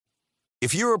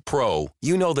If you're a pro,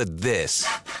 you know that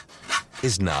this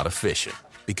is not efficient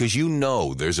because you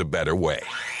know there's a better way.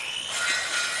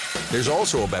 There's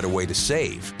also a better way to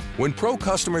save. When pro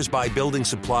customers buy building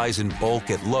supplies in bulk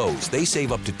at Lowe's, they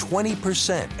save up to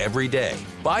 20% every day.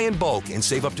 Buy in bulk and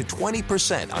save up to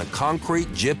 20% on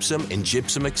concrete, gypsum, and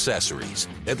gypsum accessories.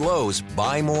 At Lowe's,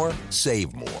 buy more,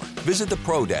 save more. Visit the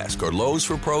Pro Desk or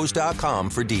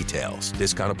Lowe'sForPros.com for details.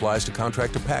 Discount applies to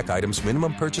contract or pack items.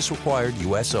 Minimum purchase required.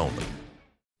 U.S. only.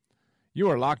 You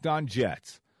are Locked On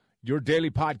Jets, your daily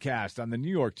podcast on the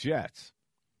New York Jets.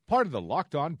 Part of the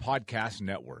Locked On Podcast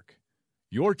Network.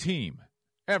 Your team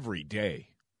every day.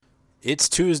 It's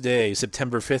Tuesday,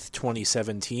 September 5th,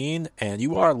 2017, and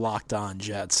you are Locked On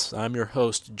Jets. I'm your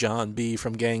host, John B.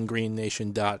 from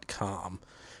GangGreenNation.com.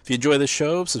 If you enjoy the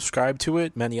show, subscribe to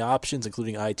it. Many options,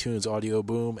 including iTunes, Audio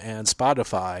Boom, and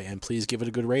Spotify, and please give it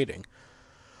a good rating.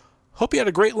 Hope you had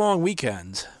a great long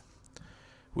weekend.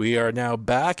 We are now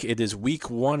back. It is week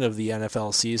 1 of the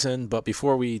NFL season, but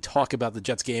before we talk about the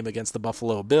Jets game against the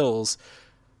Buffalo Bills,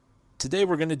 today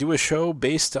we're going to do a show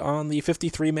based on the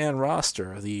 53-man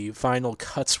roster. The final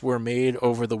cuts were made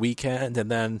over the weekend, and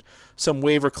then some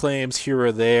waiver claims here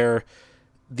or there.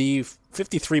 The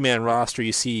 53-man roster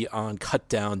you see on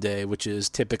cutdown day, which is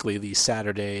typically the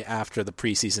Saturday after the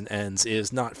preseason ends,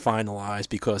 is not finalized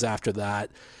because after that,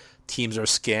 teams are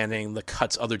scanning the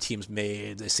cuts other teams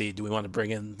made. They say, do we want to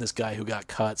bring in this guy who got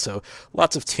cut? So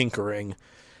lots of tinkering.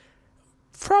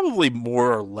 Probably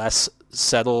more or less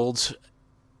settled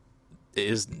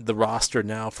is the roster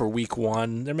now for week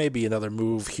 1. There may be another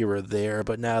move here or there,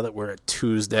 but now that we're at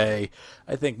Tuesday,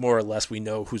 I think more or less we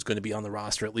know who's going to be on the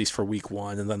roster, at least for week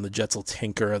 1, and then the Jets will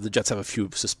tinker. The Jets have a few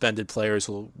suspended players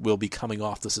who will be coming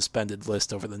off the suspended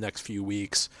list over the next few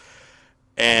weeks.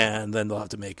 And then they'll have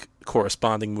to make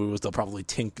corresponding moves.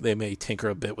 They may tinker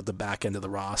a bit with the back end of the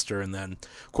roster. And then,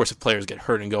 of course, if players get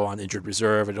hurt and go on injured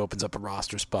reserve, it opens up a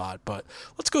roster spot. But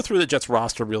let's go through the Jets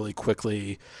roster really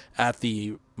quickly at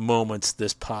the moment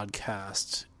this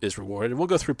podcast is recorded. We'll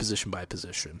go through position by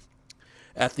position.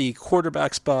 At the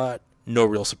quarterback spot, no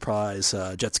real surprise.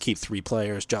 Jets keep 3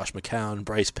 players, Josh McCown,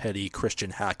 Bryce Petty,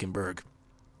 Christian Hackenberg.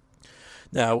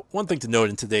 Now, one thing to note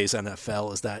in today's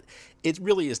NFL is that it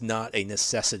really is not a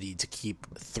necessity to keep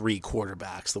 3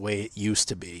 quarterbacks the way it used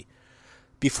to be.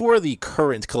 Before the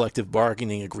current collective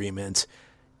bargaining agreement,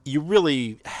 you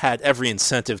really had every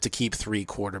incentive to keep 3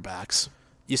 quarterbacks.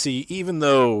 You see, even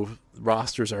though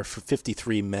rosters are for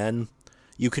 53 men,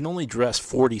 you can only dress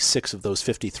 46 of those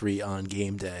 53 on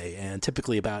game day, and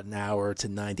typically about an hour to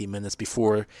 90 minutes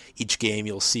before each game,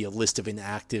 you'll see a list of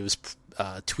inactives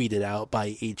tweeted out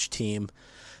by each team.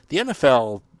 The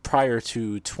NFL, prior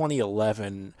to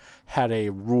 2011, had a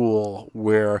rule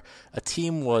where a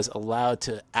team was allowed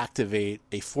to activate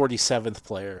a 47th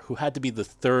player who had to be the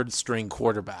 3rd string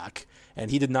quarterback, and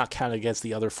he did not count against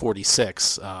the other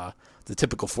 46, the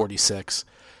typical 46.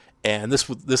 And this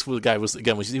guy was the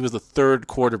 3rd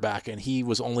quarterback, and he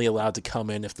was only allowed to come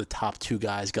in if the top 2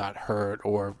 guys got hurt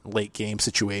or late game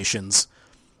situations.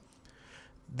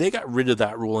 They got rid of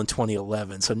that rule in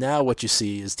 2011. So now what you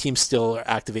see is teams still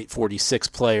activate 46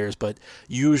 players, but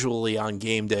usually on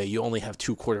game day you only have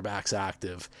 2 quarterbacks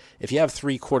active. If you have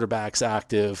 3 quarterbacks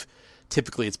active,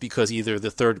 typically it's because either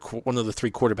one of the 3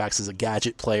 quarterbacks is a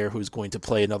gadget player who's going to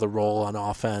play another role on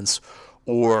offense,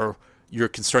 or you're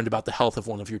concerned about the health of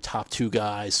one of your top 2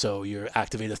 guys, so you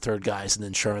activate a 3rd guy as an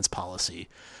insurance policy.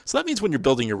 So that means when you're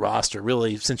building your roster,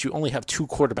 really, since you only have 2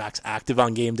 quarterbacks active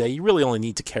on game day, you really only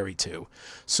need to carry 2.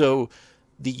 So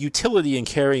the utility in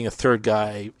carrying a 3rd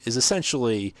guy is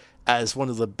essentially as one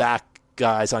of the back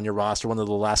guys on your roster, one of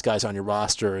the last guys on your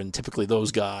roster, and typically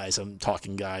those guys, I'm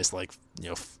talking guys like,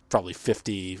 probably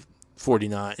 50,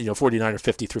 49 or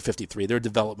 50 through 53. They're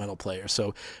developmental players. So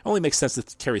it only makes sense to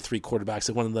carry 3 quarterbacks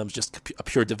if one of them is just a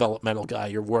pure developmental guy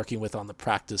you're working with on the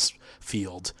practice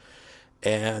field.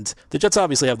 And the Jets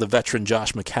obviously have the veteran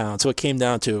Josh McCown, so it came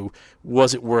down to,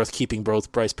 was it worth keeping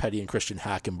both Bryce Petty and Christian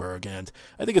Hackenberg? And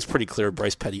I think it's pretty clear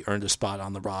Bryce Petty earned a spot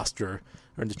on the roster,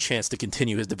 earned a chance to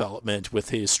continue his development with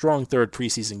his strong 3rd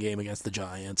preseason game against the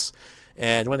Giants.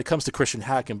 And when it comes to Christian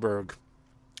Hackenberg,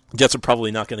 Jets are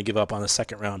probably not going to give up on a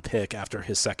 2nd-round pick after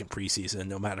his 2nd preseason,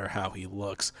 no matter how he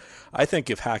looks. I think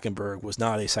if Hackenberg was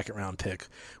not a 2nd-round pick,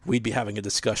 we'd be having a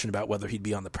discussion about whether he'd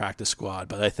be on the practice squad.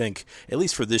 But I think, at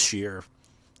least for this year,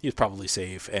 he's probably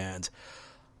safe. And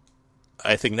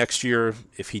I think next year,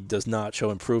 if he does not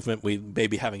show improvement, we may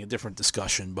be having a different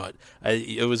discussion. But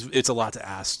it's a lot to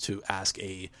ask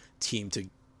a team to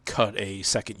cut a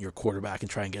second-year quarterback and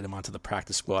try and get him onto the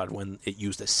practice squad when it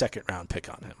used a 2nd-round pick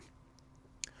on him.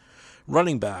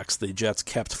 Running backs, the Jets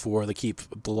keep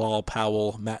Bilal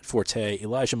Powell, Matt Forte,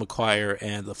 Elijah McGuire,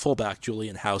 and the fullback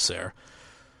Julian Hauser.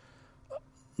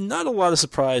 Not a lot of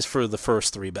surprise for the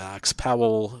first three backs.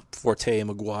 Powell, Forte, and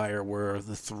McGuire were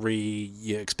the three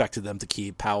you expected them to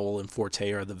keep. Powell and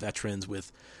Forte are the veterans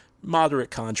with moderate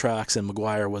contracts, and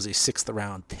McGuire was a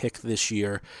sixth-round pick this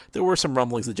year. There were some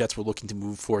rumblings the Jets were looking to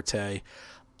move Forte.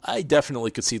 I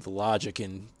definitely could see the logic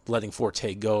in letting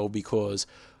Forte go, because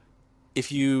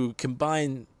if you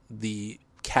combine the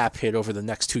cap hit over the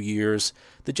next 2 years,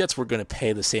 the Jets were going to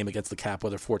pay the same against the cap,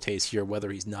 whether Forte's here, whether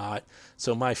he's not.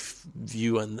 So my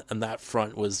view on that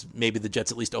front was maybe the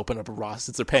Jets at least open up a roster,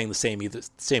 since they're paying the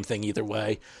same thing either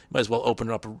way. You might as well open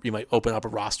up a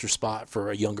roster spot for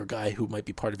a younger guy who might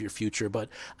be part of your future. But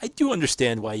I do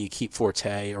understand why you keep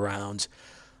Forte around.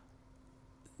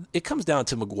 It comes down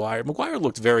to McGuire. McGuire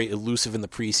looked very elusive in the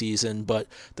preseason, but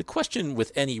the question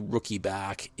with any rookie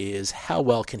back is how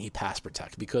well can he pass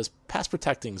protect? Because pass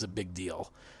protecting is a big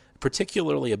deal,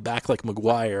 particularly a back like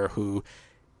McGuire, who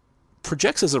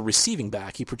projects as a receiving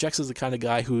back. He projects as the kind of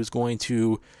guy who's going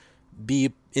to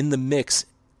be in the mix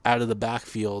out of the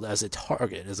backfield as a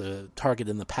target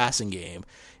in the passing game.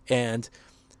 And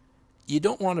you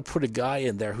don't want to put a guy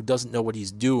in there who doesn't know what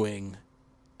he's doing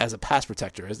as a pass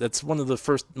protector. That's one of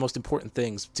the most important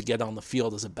things to get on the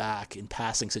field as a back in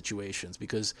passing situations,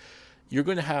 because you're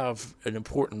going to have an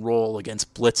important role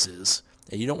against blitzes,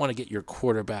 and you don't want to get your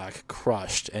quarterback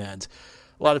crushed. And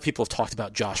a lot of people have talked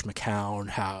about Josh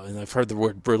McCown, and I've heard the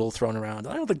word brittle thrown around.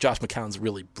 I don't think Josh McCown's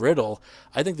really brittle.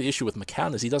 I think the issue with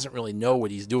McCown is he doesn't really know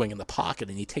what he's doing in the pocket,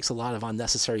 and he takes a lot of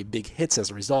unnecessary big hits as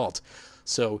a result.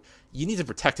 So you need to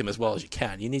protect him as well as you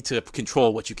can. You need to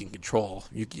control what you can control.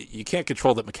 You can't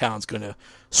control that McCown's going to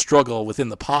struggle within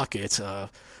the pocket,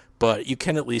 but you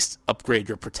can at least upgrade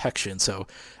your protection. So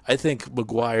I think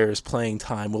McGuire's playing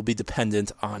time will be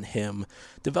dependent on him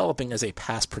developing as a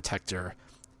pass protector.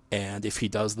 And if he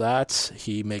does that,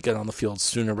 he may get on the field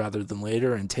sooner rather than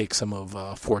later and take some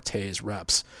of Forte's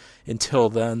reps. Until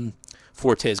then,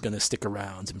 Forte is going to stick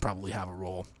around and probably have a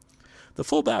role. The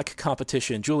fullback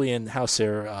competition, Julian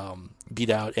Hauser beat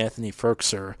out Anthony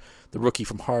Firkser, the rookie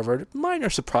from Harvard. Minor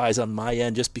surprise on my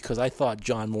end, just because I thought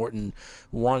John Morton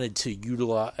wanted to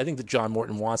utilize. I think that John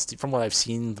Morton wants to, from what I've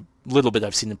seen, the little bit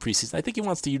I've seen in preseason, I think he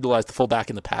wants to utilize the fullback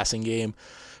in the passing game.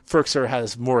 Firkser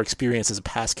has more experience as a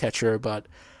pass catcher, but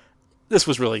this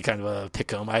was really kind of a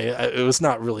pick-em. It was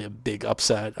not really a big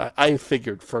upset. I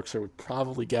figured Firkser would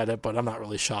probably get it, but I'm not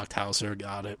really shocked Hauser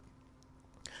got it.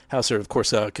 Hauser, of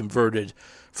course, converted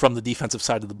from the defensive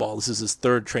side of the ball. This is his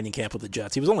third training camp with the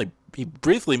Jets. He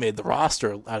briefly made the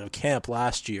roster out of camp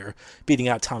last year, beating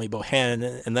out Tommy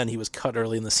Bohannon, and then he was cut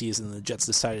early in the season, and the Jets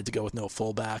decided to go with no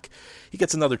fullback. He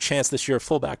gets another chance this year.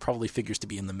 Fullback probably figures to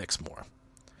be in the mix more.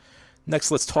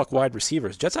 Next, let's talk wide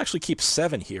receivers. Jets actually keep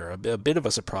 7 here, a bit of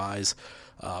a surprise.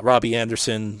 Robbie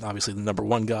Anderson, obviously the number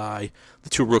 1 guy. The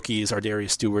 2 rookies,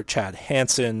 Ardarius Stewart, Chad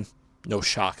Hansen. No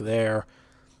shock there.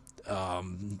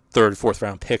 3rd, 4th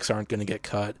round picks aren't going to get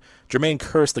cut. Jermaine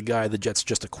Kearse, the guy the Jets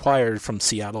just acquired from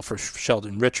Seattle for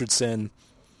Sheldon Richardson.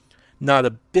 Not a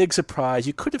big surprise.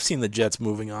 You could have seen the Jets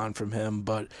moving on from him,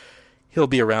 but he'll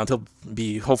be around. He'll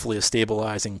be hopefully a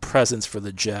stabilizing presence for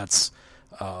the Jets.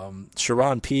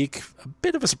 Sharon Peak, a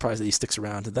bit of a surprise that he sticks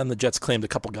around. And then the Jets claimed a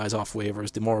couple guys off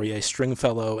waivers, DeMaurier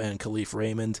Stringfellow and Khalif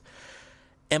Raymond.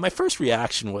 And my first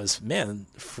reaction was, man,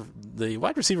 the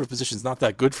wide receiver position is not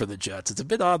that good for the Jets. It's a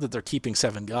bit odd that they're keeping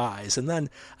 7 guys. And then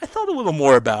I thought a little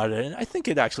more about it, and I think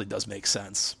it actually does make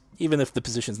sense. Even if the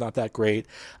position's not that great,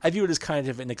 I view it as kind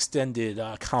of an extended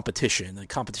competition, a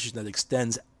competition that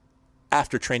extends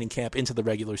after training camp into the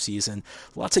regular season.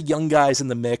 Lots of young guys in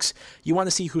the mix. You want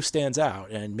to see who stands out,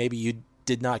 and maybe you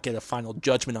did not get a final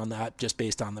judgment on that just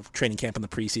based on the training camp in the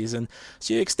preseason.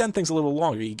 So you extend things a little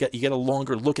longer. You get a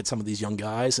longer look at some of these young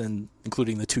guys, and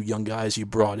including the 2 young guys you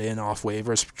brought in off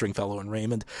waivers, Stringfellow and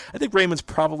Raymond. I think Raymond's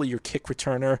probably your kick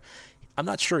returner. I'm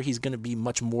not sure he's going to be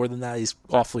much more than that. He's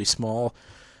awfully small.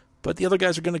 But the other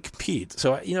guys are going to compete.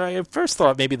 So, I at first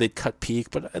thought maybe they'd cut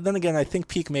Peak, but then again, I think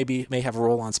Peak may have a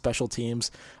role on special teams.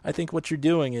 I think what you're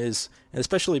doing is, and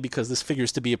especially because this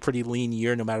figures to be a pretty lean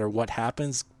year no matter what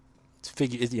happens,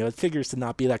 it figures to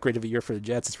not be that great of a year for the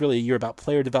Jets. It's really a year about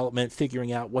player development,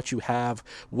 figuring out what you have,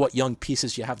 what young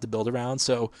pieces you have to build around.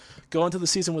 So go into the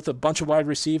season with a bunch of wide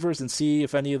receivers and see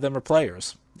if any of them are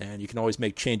players. And you can always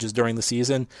make changes during the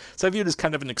season. So I view it as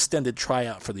kind of an extended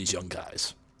tryout for these young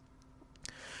guys.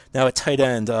 Now at tight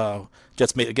end,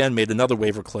 Jets made another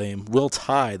waiver claim. Will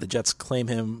Tye, the Jets claim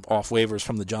him off waivers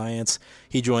from the Giants.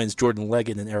 He joins Jordan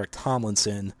Leggett and Eric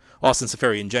Tomlinson. Austin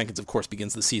Seferian-Jenkins, of course,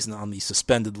 begins the season on the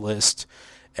suspended list.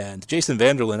 And Jason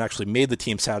Vanderlyn actually made the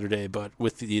team Saturday, but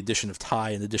with the addition of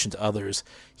Ty, in addition to others,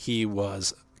 he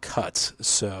was cut.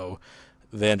 So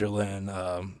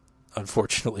Vanderlyn,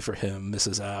 unfortunately for him,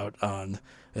 misses out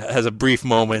has a brief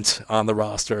moment on the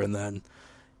roster and then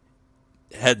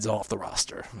heads off the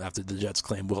roster after the Jets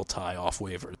claim Will Ty off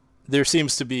waivers. There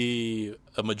seems to be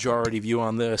a majority view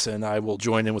on this, and I will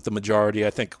join in with the majority. I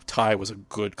think Ty was a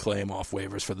good claim off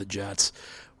waivers for the Jets.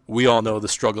 We all know the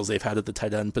struggles they've had at the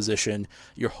tight end position.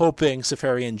 You're hoping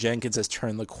Seferian-Jenkins has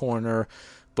turned the corner,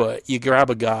 but you grab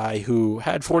a guy who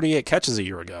had 48 catches a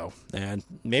year ago, and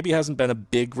maybe hasn't been a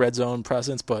big red zone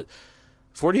presence, but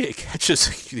 48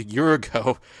 catches a year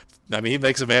ago, I mean, he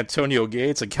makes him Antonio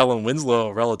Gates and Kellen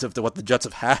Winslow relative to what the Jets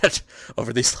have had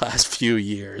over these last few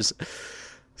years.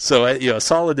 So, a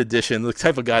solid addition, the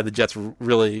type of guy the Jets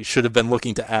really should have been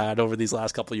looking to add over these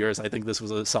last couple of years. I think this was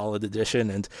a solid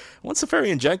addition. And once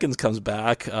Seferian-Jenkins comes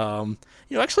back,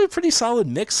 actually a pretty solid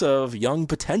mix of young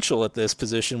potential at this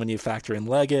position when you factor in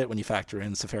Leggett, when you factor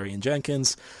in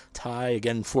Seferian-Jenkins. Ty,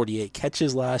 again, 48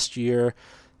 catches last year.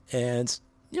 And,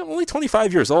 only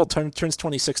 25 years old, turns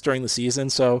 26 during the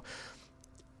season. So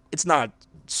it's not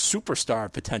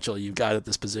superstar potential you've got at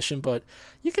this position, but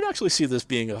you can actually see this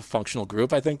being a functional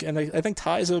group. I think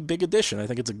Ty's a big addition. I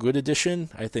think it's a good addition.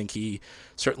 I think he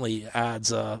certainly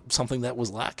adds something that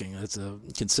was lacking. It's a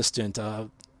consistent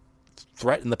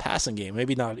threat in the passing game.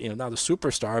 Maybe not a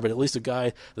superstar, but at least a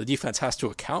guy the defense has to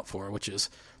account for, which is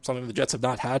something the Jets have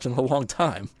not had in a long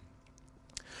time.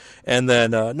 And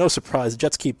then, no surprise, the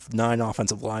Jets keep 9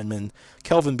 offensive linemen: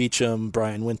 Kelvin Beachum,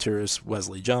 Brian Winters,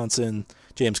 Wesley Johnson,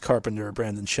 James Carpenter,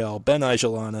 Brandon Shell, Ben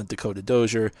Ijalana, Dakota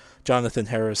Dozier, Jonathan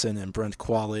Harrison, and Brent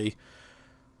Qualley.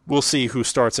 We'll see who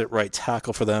starts at right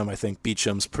tackle for them. I think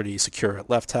Beachum's pretty secure at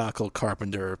left tackle,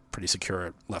 Carpenter pretty secure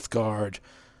at left guard,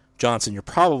 Johnson your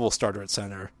probable starter at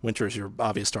center, Winters your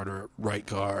obvious starter at right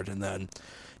guard, and then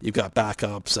you've got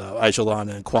backups.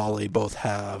 Ijalana and Qualley both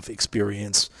have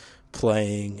experience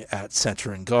playing at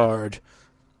center and guard.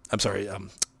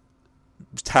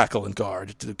 Tackle and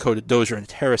guard. Dakota Dozier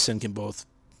and Harrison can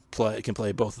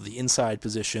play both of the inside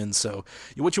positions. So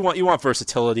what you want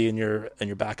versatility in your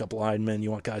backup linemen.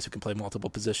 You want guys who can play multiple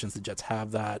positions. The Jets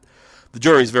have that. The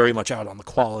jury's very much out on the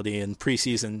quality, and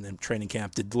preseason and training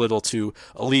camp did little to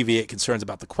alleviate concerns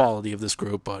about the quality of this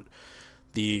group, but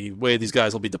the way these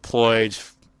guys will be deployed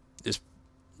is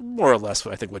more or less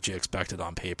what you expected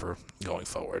on paper going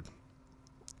forward.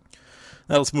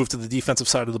 Now let's move to the defensive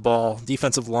side of the ball.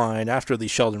 Defensive line, after the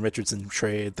Sheldon Richardson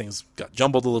trade, things got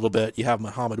jumbled a little bit. You have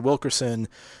Muhammad Wilkerson,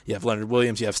 you have Leonard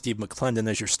Williams, you have Steve McClendon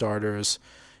as your starters.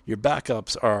 Your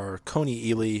backups are Coney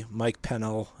Ely, Mike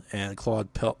Pennell, and Claude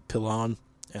Pilon.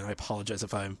 And I apologize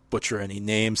if I butcher any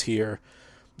names here.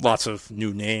 Lots of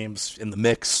new names in the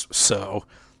mix, so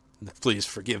please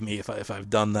forgive me if I've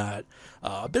done that.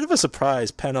 A bit of a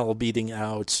surprise, Pennell beating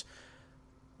out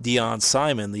Deion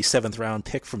Simon, the 7th-round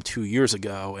pick from 2 years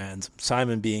ago, and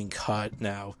Simon being cut.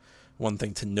 Now, one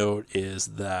thing to note is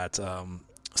that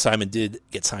Simon did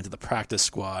get signed to the practice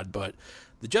squad, but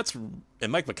the Jets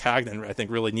and Mike McCagnon, I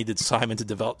think, really need Simon to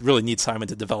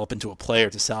develop into a player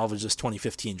to salvage this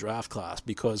 2015 draft class,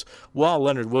 because while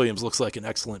Leonard Williams looks like an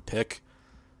excellent pick,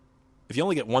 if you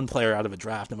only get one player out of a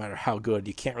draft, no matter how good,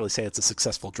 you can't really say it's a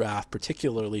successful draft,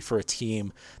 particularly for a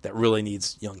team that really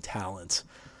needs young talent.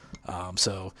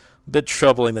 So a bit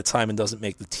troubling that Simon doesn't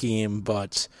make the team,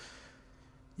 but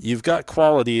you've got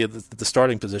quality at the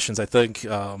starting positions. I think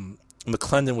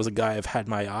McClendon was a guy I've had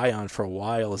my eye on for a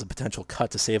while as a potential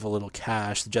cut to save a little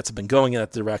cash. The Jets have been going in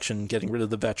that direction, getting rid of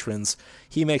the veterans.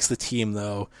 He makes the team,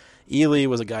 though. Ely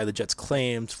was a guy the Jets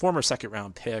claimed, former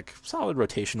 2nd-round pick, solid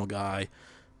rotational guy.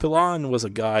 Pilon was a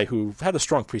guy who had a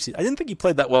strong preseason. I didn't think he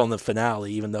played that well in the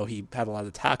finale, even though he had a lot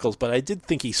of tackles, but I did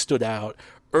think he stood out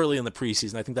early in the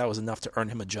preseason. I think that was enough to earn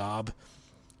him a job.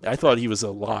 I thought he was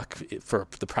a lock for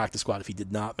the practice squad if he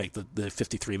did not make the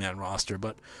 53-man roster,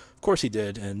 but of course he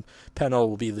did, and Pennell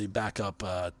will be the backup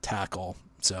tackle,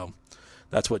 so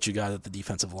that's what you got at the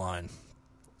defensive line.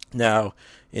 Now,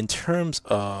 in terms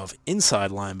of inside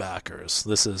linebackers,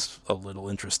 this is a little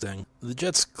interesting. The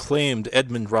Jets claimed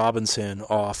Edmund Robinson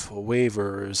off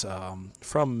waivers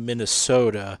from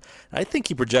Minnesota. I think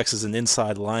he projects as an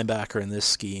inside linebacker in this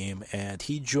scheme, and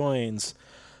he joins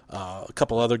a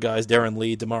couple other guys, Darren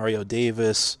Lee, Demario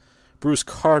Davis, Bruce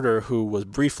Carter, who was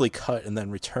briefly cut and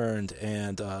then returned,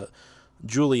 and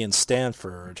Julian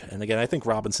Stanford. And again, I think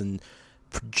Robinson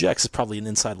projects as probably an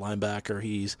inside linebacker.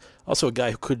 He's also a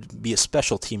guy who could be a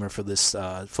special teamer for this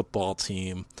football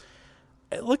team.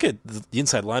 Look at the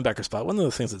inside linebacker spot. One of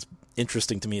the things that's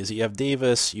interesting to me is you have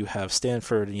Davis, you have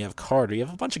Stanford, and you have Carter. You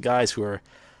have a bunch of guys who are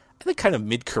I think, kind of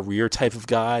mid-career type of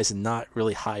guys and not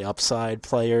really high upside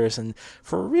players. And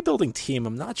for a rebuilding team,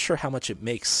 I'm not sure how much it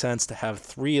makes sense to have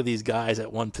 3 of these guys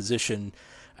at one position.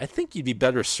 I think you'd be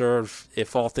better served,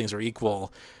 if all things are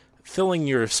equal, filling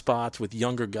your spots with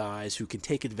younger guys who can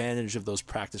take advantage of those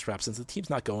practice reps, since the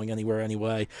team's not going anywhere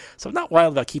anyway. So I'm not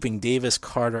wild about keeping Davis,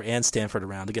 Carter, and Stanford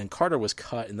around. Again, Carter was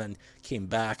cut and then came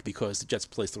back because the Jets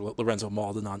placed Lorenzo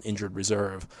Malden on injured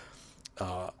reserve.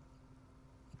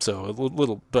 So a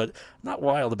little, but not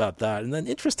wild about that. And then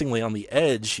interestingly, on the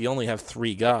edge, you only have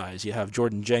 3 guys. You have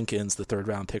Jordan Jenkins, the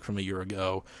 3rd-round pick from a year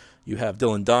ago. You have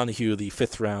Dylan Donahue, the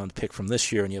 5th-round pick from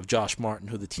this year, and you have Josh Martin,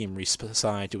 who the team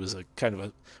re-signed, who was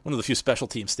one of the few special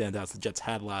team standouts the Jets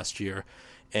had last year.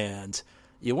 And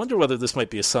you wonder whether this might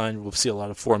be a sign we'll see a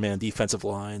lot of 4-man defensive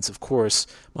lines. Of course,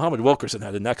 Muhammad Wilkerson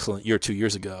had an excellent year 2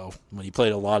 years ago when he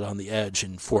played a lot on the edge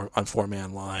and on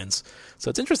 4-man lines.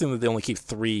 So it's interesting that they only keep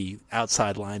 3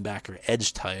 outside linebacker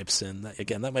edge types, and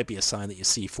again, that might be a sign that you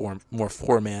see more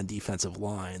 4-man defensive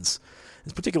lines.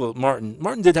 In particular,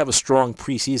 Martin did have a strong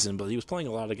preseason, but he was playing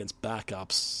a lot against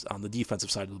backups on the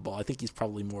defensive side of the ball. I think he's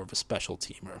probably more of a special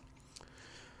teamer.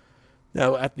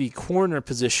 Now, at the corner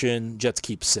position, Jets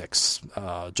keep 6.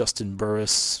 Justin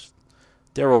Burris,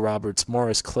 Darryl Roberts,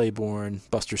 Morris Claiborne,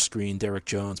 Buster Skrine, Derek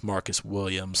Jones, Marcus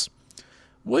Williams.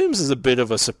 Williams is a bit of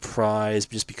a surprise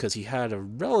just because he had a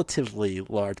relatively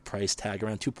large price tag,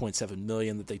 around $2.7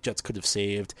 million, that the Jets could have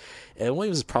saved. And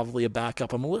Williams is probably a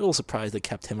backup. I'm a little surprised they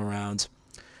kept him around.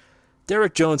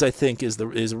 Derek Jones, I think, is a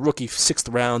rookie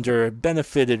 6th-rounder,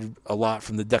 benefited a lot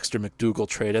from the Dexter McDougal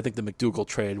trade. I think the McDougal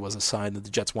trade was a sign that the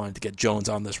Jets wanted to get Jones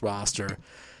on this roster.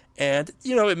 And,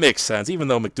 it makes sense. Even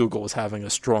though McDougal was having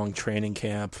a strong training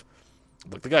camp,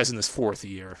 look, the guy's in his 4th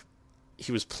year.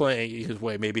 He was playing his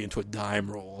way maybe into a dime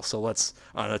role. So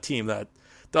on a team that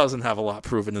doesn't have a lot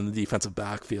proven in the defensive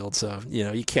backfield. So,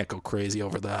 you can't go crazy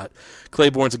over that.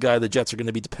 Claiborne's a guy the Jets are going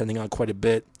to be depending on quite a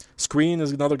bit. Skrine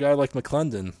is another guy like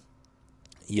McClendon.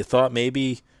 You thought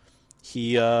maybe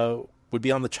he would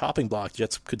be on the chopping block.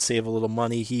 Jets could save a little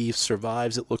money. He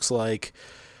survives, it looks like.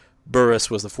 Burris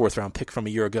was the 4th-round pick from a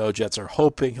year ago. Jets are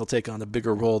hoping he'll take on a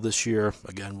bigger role this year.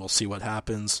 Again, we'll see what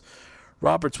happens.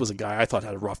 Roberts was a guy I thought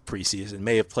had a rough preseason.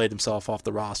 May have played himself off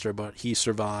the roster, but he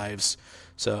survives.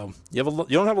 So you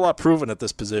don't have a lot proven at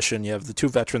this position. You have the 2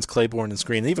 veterans, Claiborne and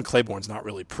Skrine. And even Claiborne's not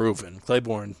really proven.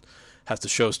 Claiborne has to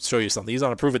show you something. He's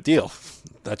on a prove-it deal.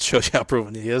 That shows you how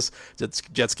proven he is.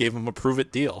 Jets gave him a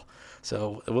prove-it deal.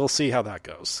 So we'll see how that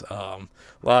goes. A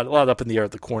lot up in the air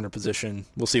at the corner position.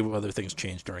 We'll see whether things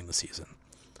change during the season.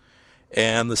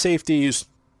 And the safeties,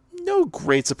 no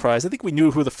great surprise. I think we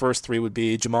knew who the first 3 would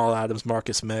be: Jamal Adams,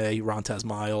 Marcus May, Rontez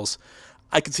Miles.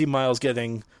 I could see Miles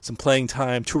getting some playing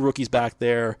time. 2 rookies back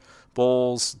there.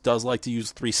 Bowles does like to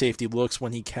use 3 safety looks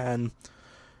when he can.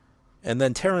 And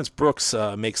then Terrence Brooks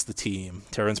makes the team.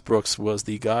 Terrence Brooks was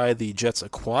the guy the Jets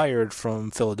acquired from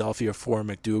Philadelphia for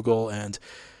McDougal. And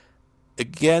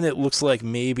again, it looks like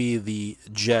maybe the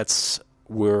Jets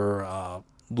were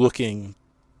looking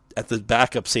at the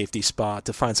backup safety spot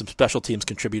to find some special teams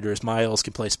contributors. Miles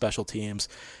can play special teams,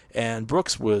 and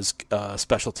Brooks was a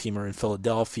special teamer in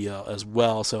Philadelphia as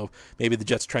well, so maybe the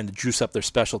Jets trying to juice up their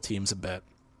special teams a bit,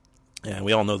 and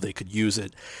we all know they could use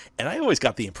it. And I always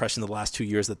got the impression the last 2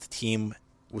 years that the team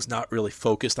was not really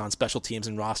focused on special teams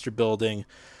and roster building,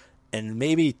 and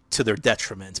maybe to their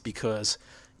detriment, because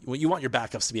you want your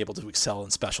backups to be able to excel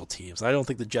in special teams. I don't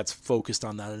think the Jets focused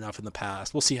on that enough in the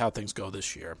past. We'll see how things go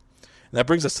this year. And that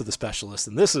brings us to the specialists,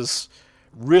 and this is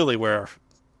really where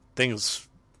things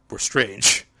were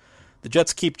strange. The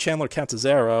Jets keep Chandler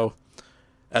Catanzaro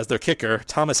as their kicker,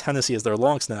 Thomas Hennessy as their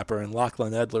long snapper, and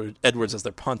Lachlan Edwards as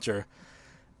their punter.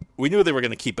 We knew they were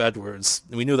going to keep Edwards,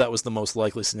 and we knew that was the most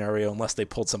likely scenario unless they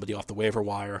pulled somebody off the waiver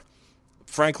wire.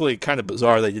 Frankly, kind of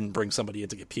bizarre they didn't bring somebody in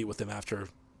to compete with him after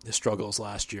his struggles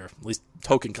last year, at least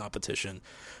token competition.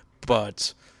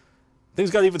 But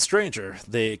things got even stranger.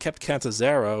 They kept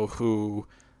Catanzaro, who,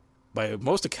 by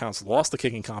most accounts, lost the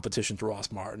kicking competition to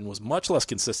Ross Martin, was much less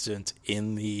consistent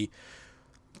in the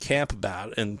camp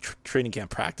and training camp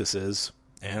practices,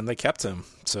 and they kept him.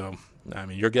 So, I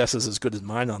mean, your guess is as good as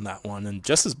mine on that one. And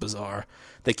just as bizarre,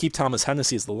 they keep Thomas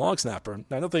Hennessy as the long snapper.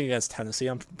 Now, nothing against Hennessy.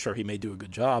 I'm sure he may do a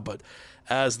good job, but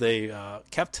as they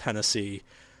kept Hennessy,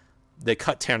 they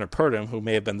cut Tanner Purdom, who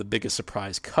may have been the biggest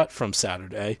surprise cut from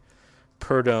Saturday.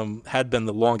 Purdom had been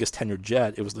the longest tenured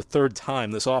Jet. It was the 3rd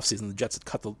time this offseason the Jets had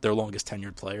cut their longest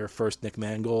tenured player. First Nick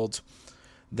Mangold,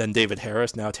 then David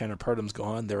Harris. Now Tanner Purdom's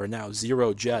gone. There are now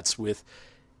 0 Jets with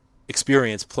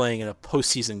experience playing in a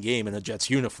postseason game in a Jets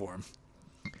uniform.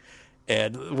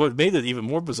 And what made it even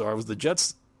more bizarre was the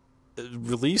Jets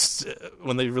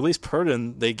when they released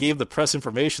Purdom, they gave the press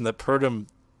information that Purdom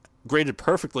graded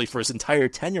perfectly for his entire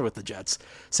tenure with the Jets.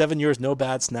 7 years, no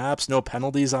bad snaps, no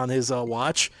penalties on his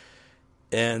watch.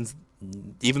 And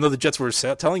even though the Jets were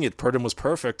telling it Purdom was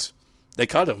perfect, they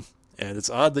cut him. And it's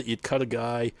odd that you'd cut a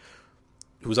guy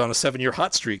who was on a 7-year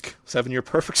hot streak, 7-year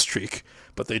perfect streak,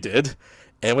 but they did.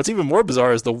 And what's even more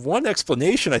bizarre is the one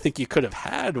explanation I think you could have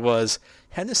had was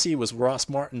Hennessy was Ross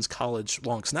Martin's college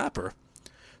long snapper.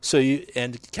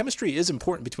 And chemistry is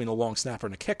important between a long snapper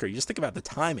and a kicker. You just think about the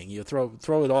timing. You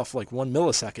throw it off like 1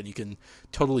 millisecond, you can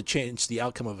totally change the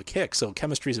outcome of a kick. So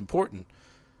chemistry is important.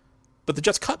 But the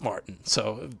Jets cut Martin.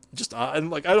 So I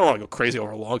don't want to go crazy over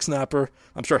a long snapper.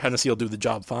 I'm sure Hennessy will do the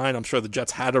job fine. I'm sure the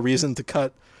Jets had a reason to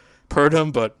cut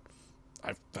Purdom, but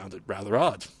I found it rather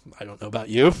odd. I don't know about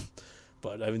you.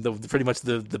 But, I mean, pretty much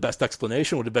the best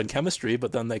explanation would have been chemistry,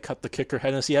 but then they cut the kicker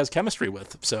Hennessy has chemistry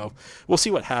with. So we'll see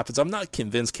what happens. I'm not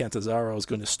convinced Catanzaro is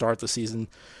going to start the season.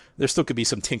 There still could be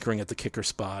some tinkering at the kicker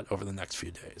spot over the next few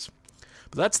days.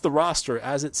 But that's the roster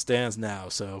as it stands now.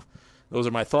 So those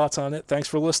are my thoughts on it. Thanks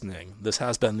for listening. This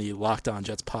has been the Locked On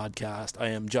Jets podcast. I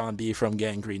am John B. from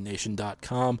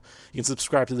GangGreenNation.com. You can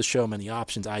subscribe to the show, many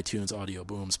options, iTunes, Audio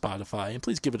Boom, Spotify, and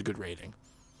please give it a good rating.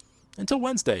 Until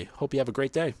Wednesday, hope you have a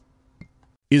great day.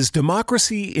 Is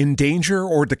democracy in danger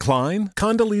or decline?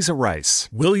 Condoleezza Rice,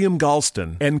 William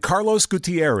Galston, and Carlos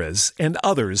Gutierrez and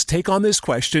others take on this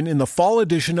question in the fall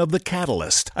edition of The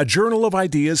Catalyst, a journal of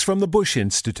ideas from the Bush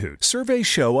Institute. Surveys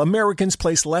show Americans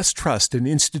place less trust in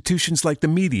institutions like the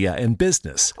media and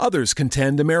business. Others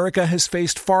contend America has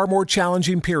faced far more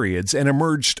challenging periods and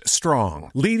emerged strong.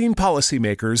 Leading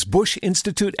policymakers, Bush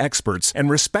Institute experts, and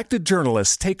respected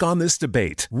journalists take on this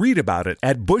debate. Read about it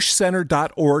at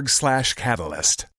bushcenter.org/catalyst.